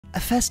A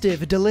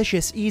festive,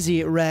 delicious,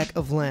 easy rack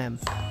of lamb.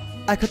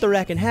 I cut the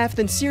rack in half,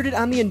 then seared it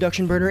on the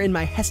induction burner in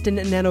my Heston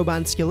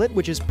Nanobond skillet,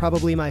 which is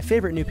probably my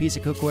favorite new piece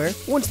of cookware.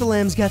 Once the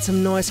lamb's got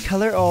some nice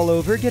color all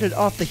over, get it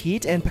off the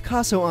heat and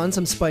Picasso on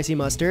some spicy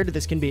mustard.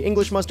 This can be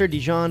English mustard,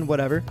 Dijon,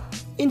 whatever.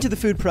 Into the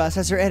food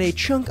processor, add a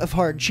chunk of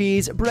hard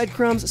cheese,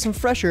 breadcrumbs, some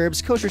fresh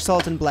herbs, kosher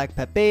salt, and black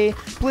pepper.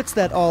 Blitz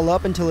that all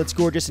up until it's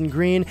gorgeous and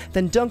green,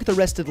 then dunk the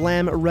rested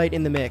lamb right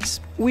in the mix.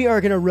 We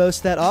are gonna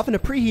roast that off in a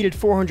preheated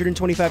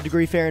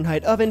 425°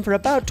 Fahrenheit oven for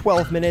about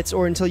 12 minutes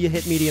or until you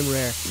hit medium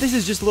rare. This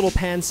is just a little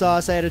pan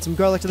sauce. I added some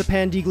garlic to the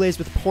pan, deglazed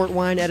with port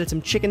wine, added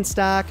some chicken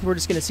stock. We're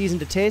just gonna season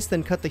to taste,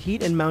 then cut the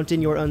heat and mount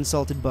in your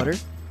unsalted butter.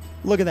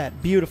 Look at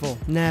that, beautiful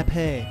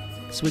nappe.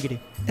 Swiggity.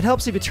 It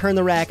helps if you turn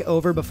the rack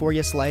over before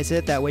you slice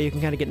it, that way you can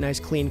kind of get nice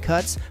clean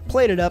cuts.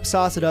 Plate it up,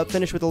 sauce it up,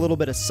 finish with a little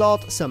bit of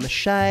salt, some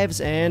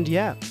chives, and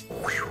yeah.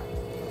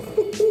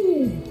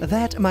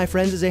 That, my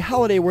friends, is a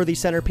holiday-worthy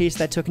centerpiece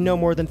that took no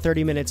more than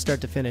 30 minutes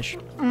start to finish.